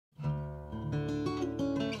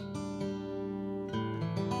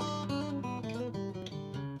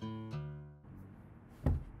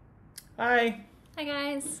Hi. Hi,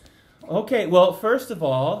 guys. Okay, well, first of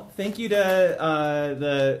all, thank you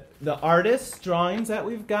to the artists' drawings that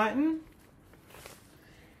we've gotten.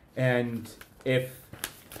 And if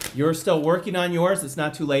you're still working on yours, it's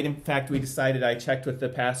not too late. In fact, I checked with the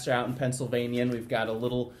pastor out in Pennsylvania, and we've got a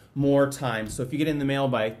little more time. So if you get in the mail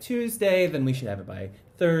by Tuesday, then we should have it by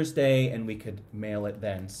Thursday, and we could mail it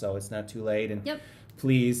then. So it's not too late. And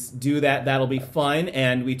please do that. That'll be fun.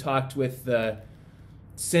 And we talked with the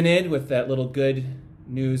Synod, with that little good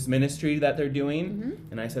news ministry that they're doing.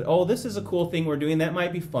 And I said, oh, this is a cool thing we're doing. That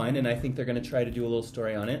might be fun. And I think they're going to try to do a little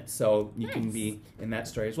story on it. So you can be in that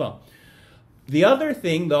story as well. The other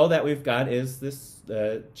thing, though, that we've got is this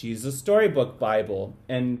Jesus Storybook Bible.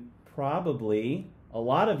 And probably a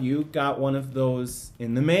lot of you got one of those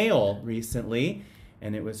in the mail recently.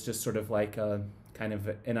 And it was just sort of like a kind of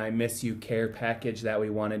an I miss you care package that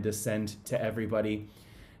we wanted to send to everybody.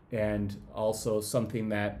 And also something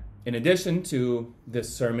that, in addition to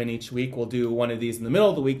this sermon each week, we'll do one of these in the middle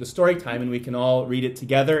of the week, the story time, and we can all read it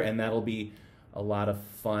together. And that'll be a lot of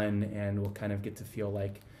fun. And we'll kind of get to feel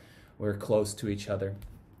like we're close to each other.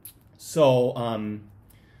 So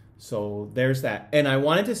there's that. And I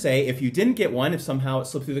wanted to say, if you didn't get one, if somehow it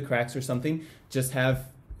slipped through the cracks or something, just have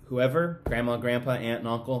whoever, grandma, grandpa, aunt, and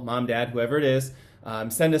uncle, mom, dad, whoever it is,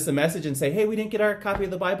 send us a message and say, hey, we didn't get our copy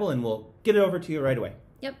of the Bible, and we'll get it over to you right away.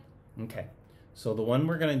 Yep. Okay. So the one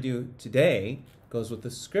we're going to do today goes with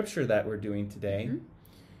the scripture that we're doing today,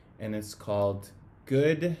 and it's called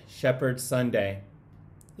Good Shepherd Sunday.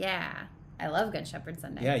 Yeah. I love Good Shepherd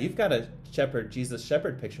Sunday. Yeah, you've got a Jesus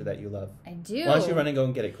Shepherd picture that you love. I do. Why don't you run and go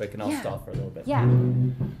and get it quick, and I'll stall for a little bit. Yeah.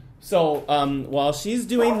 So while she's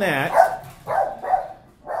doing that,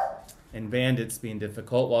 and Bandit's being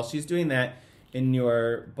difficult, while she's doing that, in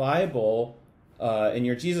your Bible, in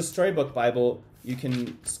your Jesus Storybook Bible, you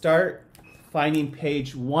can start finding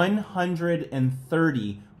page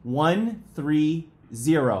 130,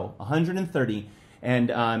 130. And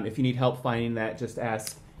if you need help finding that, just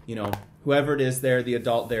ask, whoever it is there, the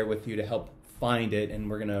adult there with you, to help find it, and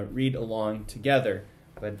we're going to read along together.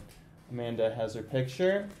 But Amanda has her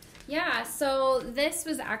picture. Yeah, so this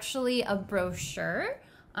was actually a brochure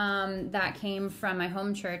that came from my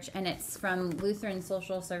home church, and it's from Lutheran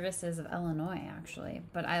Social Services of Illinois, actually.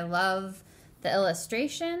 But I love the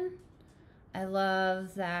illustration. I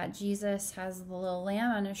love that Jesus has the little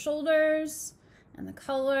lamb on his shoulders and the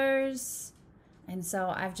colors. And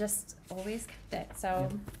so I've just always kept it. So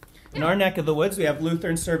in our neck of the woods, we have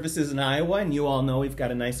Lutheran services in Iowa, and you all know we've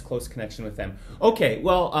got a nice close connection with them. Okay,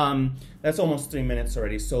 well, that's almost 3 minutes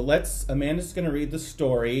already. So Amanda's going to read the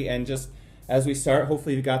story, and just as we start,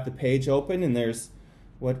 hopefully you've got the page open, and there's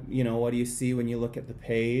what do you see when you look at the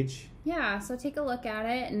page? Yeah, so take a look at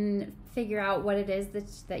it and figure out what it is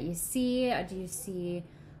that you see. Do you see,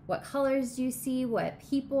 what colors do you see, what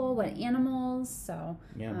people, what animals? So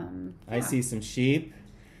I see some sheep.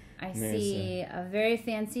 I see a very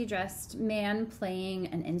fancy dressed man playing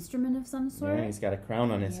an instrument of some sort. Yeah, he's got a crown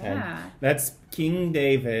on his head. That's King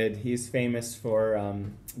David. He's famous for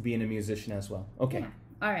being a musician as well. Okay. Yeah.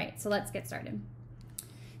 All right, so let's get started.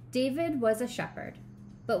 David was a shepherd,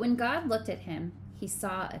 but when God looked at him, he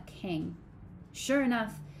saw a king. Sure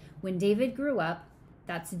enough, when David grew up,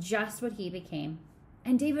 that's just what he became.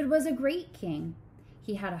 And David was a great king.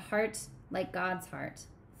 He had a heart like God's heart,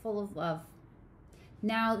 full of love.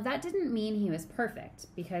 Now, that didn't mean he was perfect,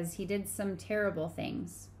 because he did some terrible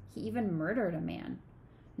things. He even murdered a man.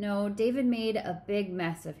 No, David made a big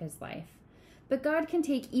mess of his life. But God can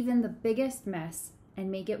take even the biggest mess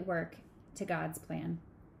and make it work to God's plan.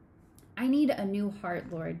 I need a new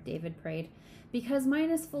heart, Lord, David prayed, because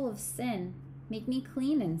mine is full of sin. Make me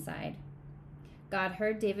clean inside. God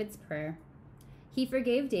heard David's prayer. He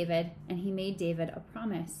forgave David, and he made David a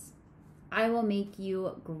promise. I will make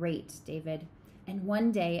you great, David. And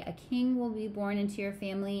one day a king will be born into your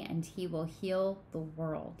family, and he will heal the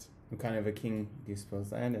world. What kind of a king do you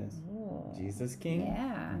suppose that is? Oh, Jesus king?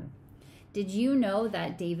 Yeah. Did you know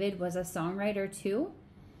that David was a songwriter too?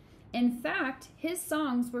 In fact, his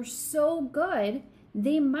songs were so good,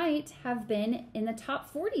 they might have been in the top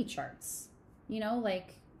 40 charts.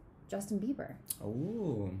 Like Justin Bieber.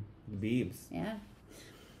 Oh, the Biebs. Yeah.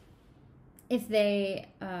 If they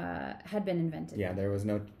had been invented. Yeah, there was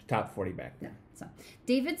no top 40 back then. No. So,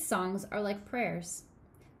 David's songs are like prayers.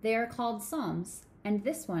 They are called psalms, and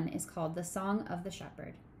this one is called the Song of the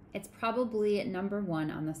Shepherd. It's probably number 1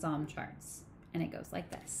 on the psalm charts, and it goes like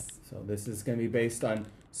this. So this is going to be based on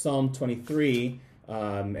Psalm 23,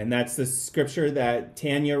 and that's the scripture that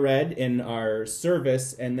Tanya read in our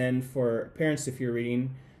service. And then for parents, if you're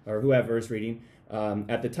reading, or whoever is reading,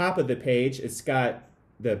 at the top of the page, it's got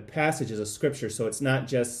the passages of Scripture. So it's not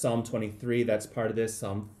just Psalm 23 that's part of this,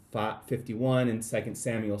 Psalm 51 and 2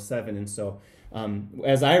 Samuel 7. And so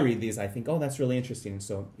as I read these, I think, oh, that's really interesting. And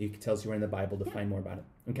so it tells you where in the Bible to find more about it.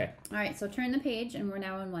 Okay. All right, so turn the page, and we're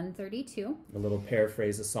now on 132. A little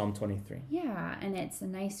paraphrase of Psalm 23. Yeah, and it's a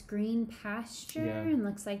nice green pasture, and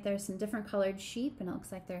looks like there's some different colored sheep, and it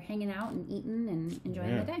looks like they're hanging out and eating and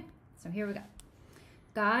enjoying the day. So here we go.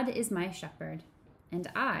 God is my shepherd, and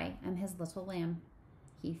I am his little lamb.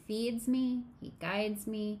 He feeds me, he guides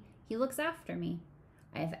me, he looks after me.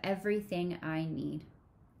 I have everything I need.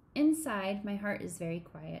 Inside, my heart is very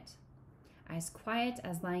quiet. As quiet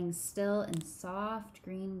as lying still in soft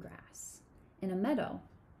green grass, in a meadow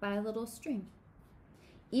by a little stream.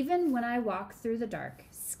 Even when I walk through the dark,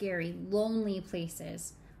 scary, lonely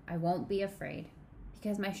places, I won't be afraid,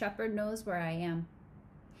 because my shepherd knows where I am.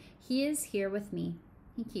 He is here with me.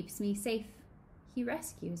 He keeps me safe. He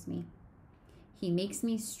rescues me. He makes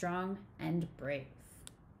me strong and brave.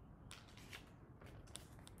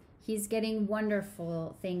 He's getting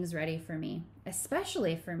wonderful things ready for me,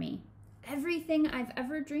 especially for me. Everything I've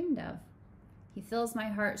ever dreamed of. He fills my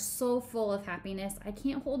heart so full of happiness, I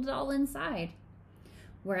can't hold it all inside.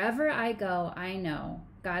 Wherever I go, I know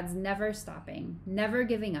God's never stopping, never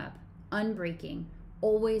giving up, unbreaking,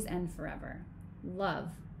 always and forever. Love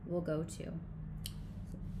will go too.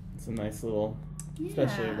 It's a nice little,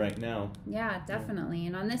 especially right now. Yeah, definitely.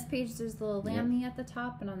 And on this page, there's the little lamb at the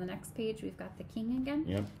top, and on the next page, we've got the king again.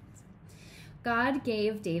 Yep. God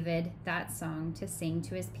gave David that song to sing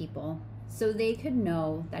to his people so they could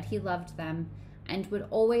know that he loved them and would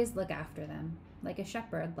always look after them, like a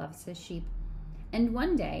shepherd loves his sheep. And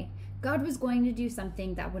one day, God was going to do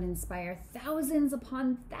something that would inspire thousands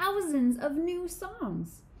upon thousands of new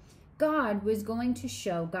songs. God was going to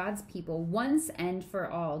show God's people once and for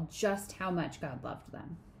all just how much God loved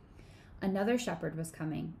them. Another shepherd was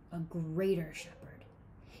coming, a greater shepherd.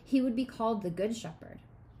 He would be called the Good Shepherd.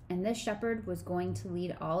 And this shepherd was going to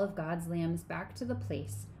lead all of God's lambs back to the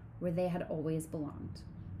place where they had always belonged,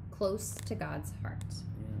 close to God's heart.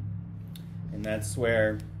 Yeah. And that's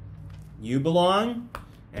where you belong,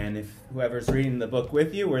 and if whoever's reading the book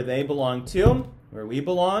with you, where they belong too, where we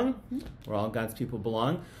belong, where all God's people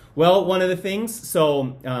belong. Well, one of the things,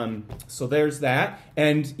 so there's that.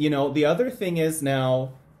 And, you know, the other thing is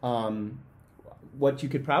now, what you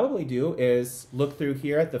could probably do is look through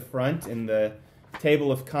here at the front in the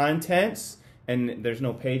table of contents, and there's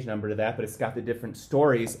no page number to that, but it's got the different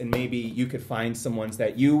stories, and maybe you could find some ones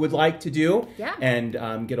that you would like to do and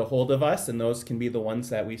get a hold of us, and those can be the ones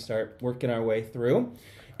that we start working our way through.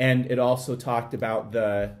 And it also talked about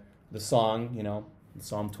the song, you know,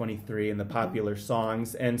 Psalm 23 and the popular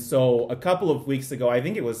songs. And so a couple of weeks ago, I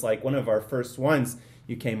think it was like one of our first ones,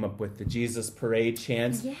 you came up with the Jesus Parade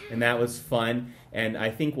chants, and that was fun. And I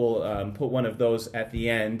think we'll put one of those at the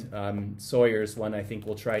end. Sawyer's one I think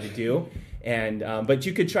we'll try to do. And but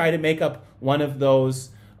you could try to make up one of those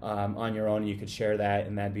on your own. You could share that,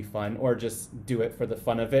 and that'd be fun. Or just do it for the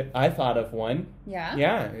fun of it. I thought of one. Yeah?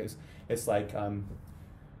 Yeah. It's like,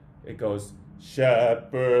 it goes,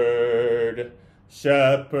 shepherd,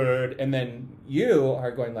 shepherd. And then you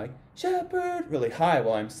are going like, shepherd, really high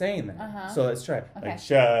while I'm saying that. So let's try it. Okay. Like,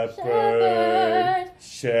 shepherd,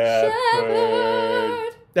 shepherd.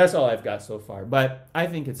 That's all I've got so far, but I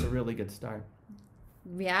think it's a really good start.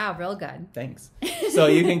 Yeah, real good. Thanks. So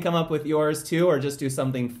you can come up with yours too, or just do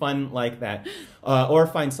something fun like that. Or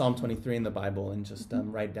find Psalm 23 in the Bible and just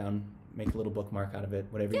write down, make a little bookmark out of it,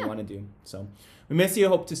 whatever you want to do. So we miss you.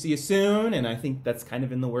 Hope to see you soon. And I think that's kind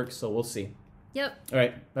of in the works, so we'll see. Yep. All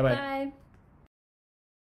right. Bye-bye. Bye.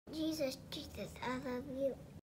 Jesus, I love you.